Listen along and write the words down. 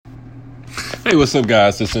Hey, what's up,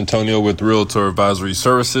 guys? It's Antonio with Realtor Advisory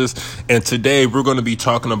Services, and today we're going to be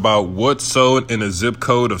talking about what sold in a zip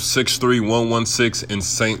code of 63116 in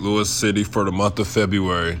St. Louis City for the month of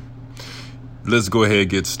February. Let's go ahead and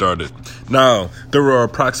get started. Now, there were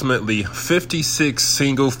approximately 56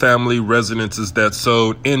 single-family residences that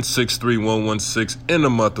sold in 63116 in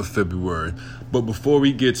the month of February. But before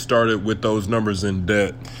we get started with those numbers in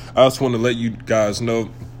depth, I just want to let you guys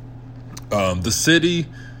know the city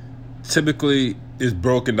typically is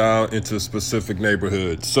broken down into specific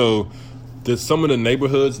neighborhoods. So some of the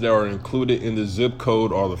neighborhoods that are included in the zip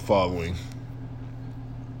code are the following: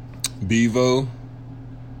 Bevo,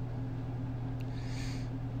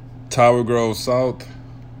 Tower Grove South,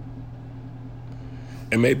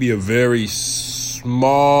 and maybe a very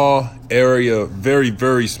small area,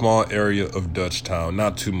 very small area of Dutchtown,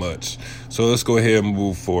 not too much. So let's go ahead and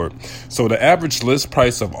move forward. So the average list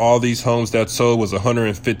price of all these homes that sold was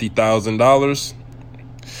 $150,000.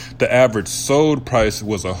 The average sold price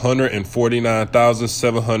was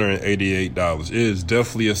 $149,788. It is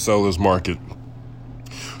definitely a seller's market.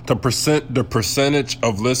 The percentage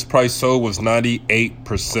of list price sold was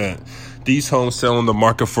 98%. These homes sell on the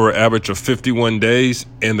market for an average of 51 days,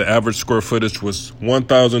 and the average square footage was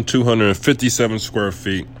 1,257 square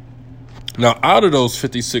feet. Now, out of those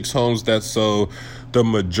 56 homes that sold, the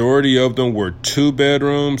majority of them were 2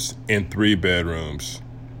 bedrooms and 3 bedrooms.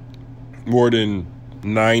 More than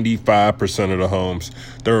 95% of the homes.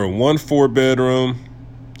 There were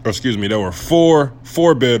there were four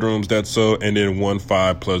bedrooms that sold, and then 1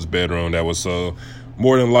 5+ bedroom that was sold.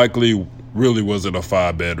 More than likely, really wasn't a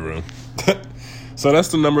 5-bedroom. So that's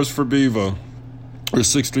the numbers for Bevo. Or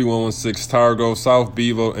 63116, Tower Grove South,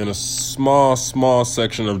 Bevo, and a small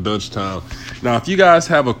section of Dutchtown. Now, if you guys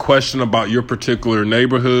have a question about your particular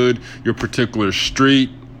neighborhood, your particular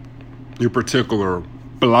street, your particular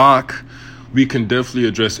block, we can definitely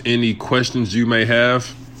address any questions you may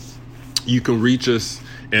have. You can reach us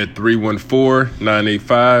at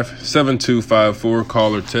 314-985-7254,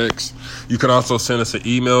 call or text. You can also send us an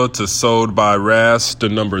email to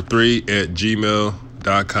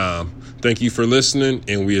soldbyras3@gmail.com. Thank you for listening,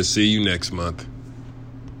 and we'll see you next month.